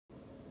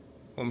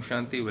Om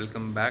Shanti,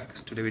 welcome back.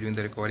 Today we're doing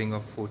the recording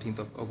of 14th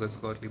of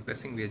August Godly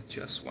Blessing. We are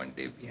just one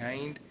day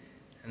behind,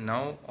 and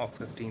now of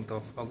 15th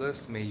of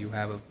August. May you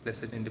have a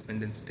blessed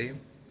Independence Day.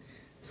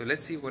 So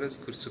let's see what does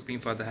Good Supreme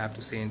Father have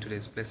to say in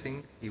today's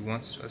blessing. He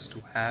wants us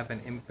to have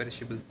an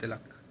imperishable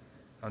tilak.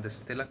 Now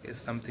this tilak is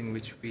something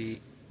which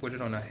we put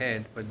it on our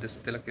head, but this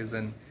tilak is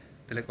an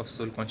tilak of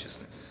soul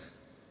consciousness.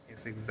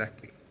 Yes,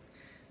 exactly.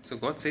 So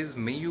God says,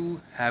 may you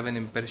have an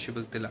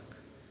imperishable tilak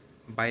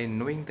by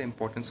knowing the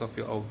importance of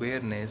your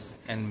awareness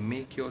and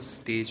make your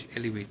stage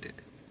elevated.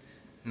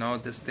 Now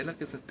this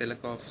tilak is a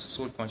tilak of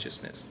soul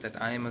consciousness,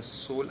 that I am a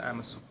soul, I am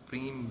a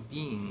supreme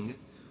being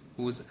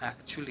who is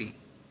actually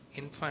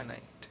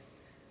infinite.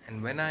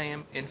 And when I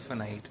am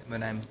infinite,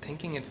 when I am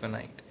thinking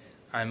infinite,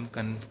 I am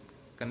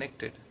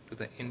connected to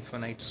the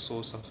infinite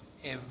source of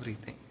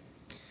everything.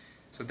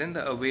 So then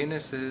the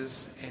awareness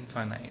is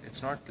infinite.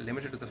 It's not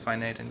limited to the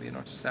finite, and we're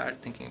not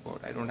sad thinking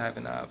about, I don't have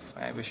enough,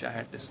 I wish I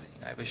had this thing,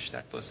 I wish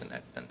that person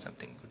had done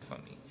something good for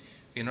me.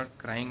 We're not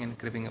crying and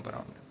cribbing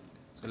around.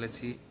 So let's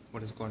see what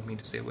does God mean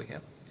to say over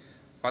here.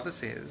 Father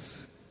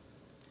says,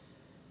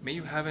 may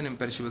you have an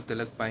imperishable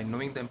tilak by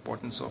knowing the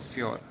importance of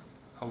your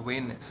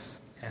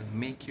awareness and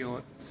make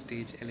your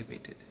stage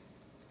elevated.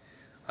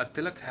 A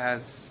tilak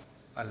has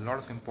a lot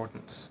of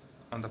importance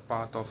on the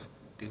path of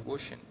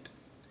devotion.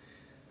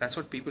 That's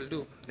what people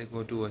do. They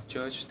go to a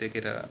church, they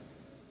get a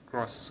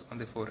cross on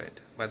their forehead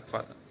by the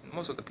Father. In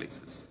most of the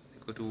places,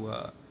 they go to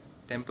a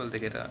temple, they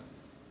get a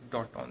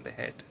dot on their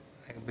head,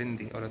 like a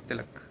bindi or a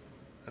tilak,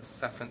 a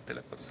saffron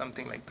tilak or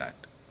something like that.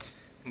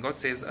 And God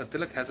says a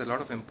tilak has a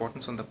lot of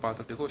importance on the path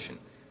of devotion.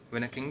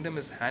 When a kingdom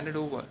is handed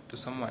over to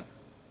someone,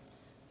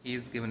 he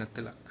is given a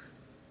tilak.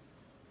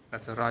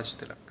 That's a Raj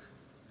tilak.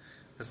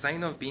 The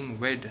sign of being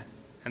wed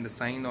and the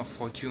sign of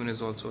fortune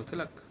is also a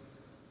tilak.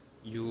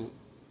 You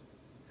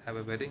have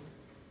a wedding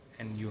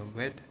and you are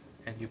wed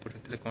and you put a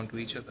tilak onto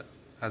each other,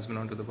 husband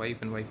onto the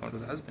wife and wife onto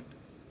the husband,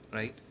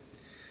 right?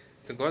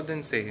 So God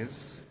then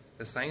says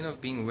the sign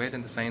of being wed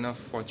and the sign of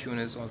fortune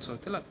is also a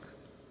tilak.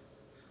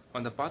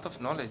 On the path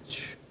of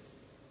knowledge,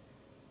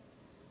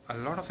 a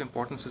lot of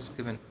importance is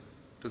given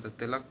to the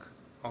tilak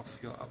of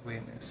your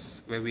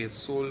awareness, where we are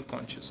soul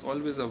conscious,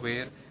 always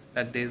aware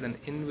that there is an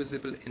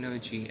invisible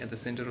energy at the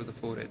center of the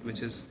forehead,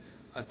 which is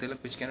a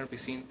tilak which cannot be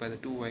seen by the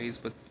two eyes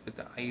but with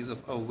the eyes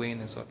of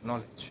awareness or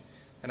knowledge.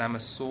 And I am a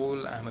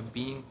soul, I am a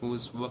being who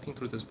is working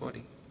through this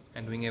body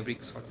and doing every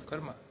sort of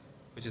karma,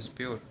 which is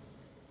pure.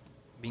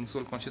 Being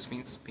soul conscious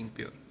means being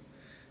pure.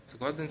 So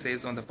God then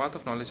says, on the path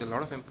of knowledge, a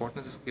lot of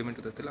importance is given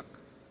to the tilak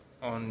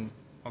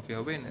of your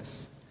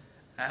awareness.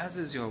 As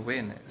is your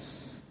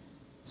awareness,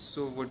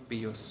 so would be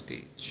your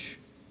stage.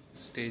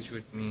 Stage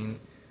would mean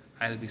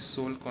I'll be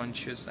soul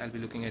conscious, I'll be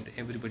looking at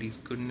everybody's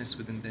goodness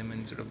within them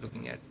instead of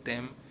looking at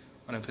them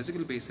on a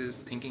physical basis,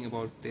 thinking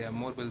about they are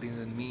more wealthy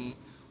than me,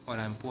 or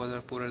I'm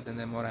poorer than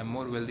them, or I'm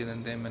more wealthy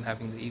than them, and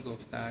having the ego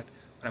of that,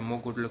 or I'm more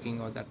good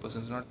looking, or that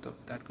person's not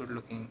that good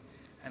looking,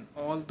 and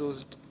all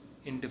those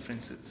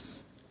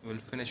indifferences will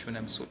finish when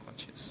I'm soul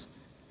conscious,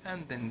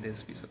 and then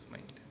there's peace of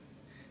mind.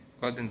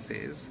 God then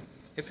says,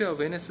 if your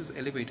awareness is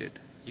elevated,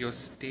 your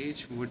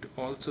stage would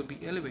also be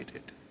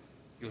elevated.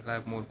 You'll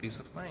have more peace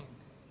of mind,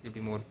 you'll be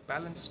more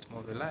balanced,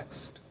 more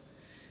relaxed.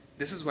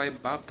 This is why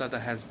Bap Dada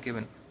has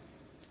given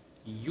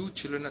you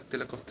children a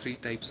tilak of 3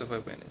 types of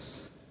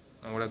awareness.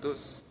 Now what are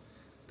those?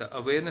 The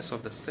awareness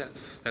of the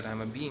self, that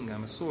I'm a being,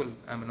 I'm a soul,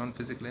 I'm a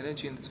non-physical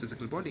energy in this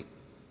physical body.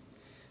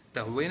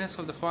 The awareness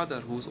of the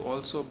Father, who is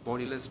also a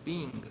bodiless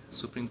being,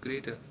 Supreme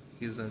Creator.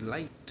 He is a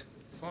light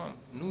form,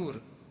 Noor,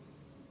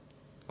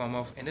 form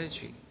of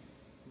energy,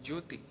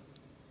 Jyoti.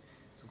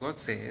 So God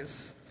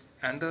says,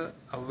 and the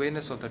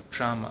awareness of the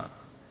drama,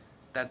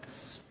 that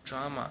this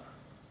drama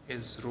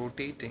is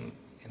rotating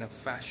in a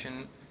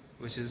fashion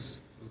which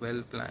is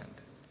well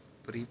planned,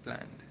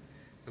 pre-planned.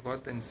 So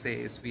God then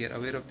says, we are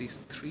aware of these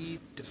 3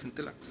 different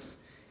tilaks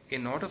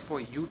in order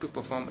for you to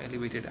perform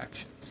elevated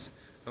actions.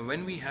 Now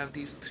when we have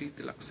these 3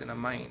 tilaks in our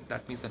mind,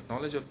 that means the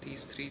knowledge of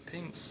these 3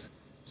 things,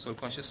 soul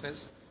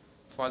consciousness,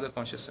 Father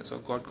consciousness or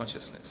God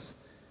consciousness,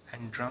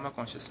 and drama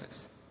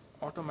consciousness,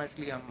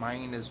 automatically our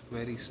mind is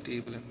very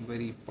stable and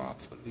very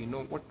powerful. We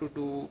know what to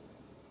do,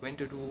 when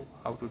to do,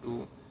 how to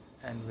do,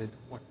 and with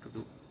what to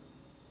do.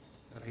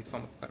 The right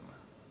form of karma.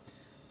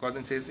 God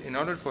then says, in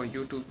order for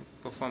you to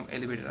perform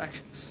elevated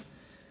actions,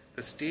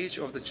 the stage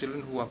of the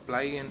children who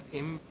apply an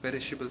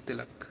imperishable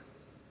tilak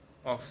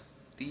of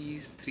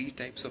these 3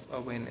 types of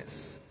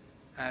awareness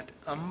at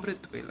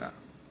Amrit Vela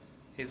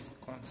is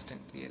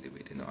constantly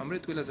elevated. Now,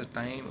 Amrit Vela is a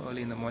time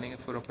early in the morning at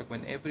 4 o'clock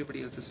when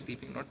everybody else is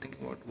sleeping, not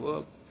thinking about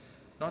work,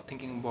 not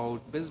thinking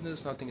about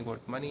business, not thinking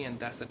about money, and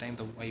that's the time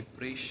the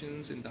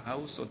vibrations in the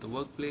house or the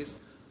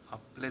workplace are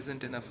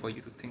pleasant enough for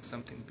you to think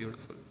something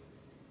beautiful.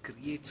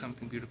 Create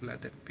something beautiful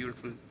at that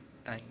beautiful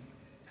time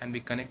and be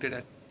connected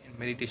in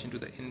meditation to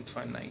the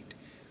infinite.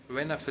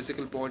 When a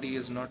physical body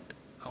is not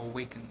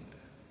awakened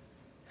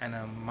and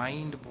a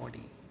mind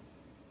body,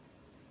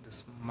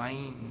 this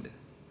mind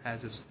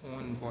has its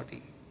own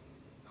body,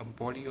 a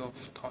body of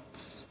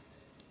thoughts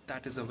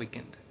that is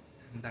awakened,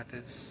 and that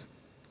is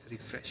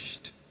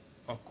refreshed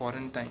or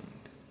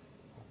quarantined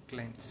or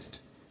cleansed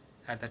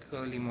at that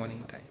early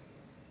morning time.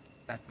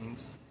 That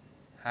means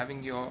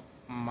having your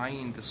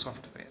mind, the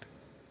software,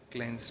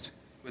 cleansed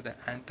with the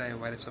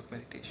antivirus of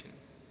meditation.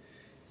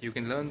 You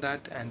can learn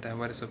that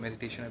antivirus of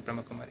meditation at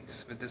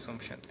Brahmakumaris with this Om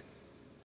Shanti.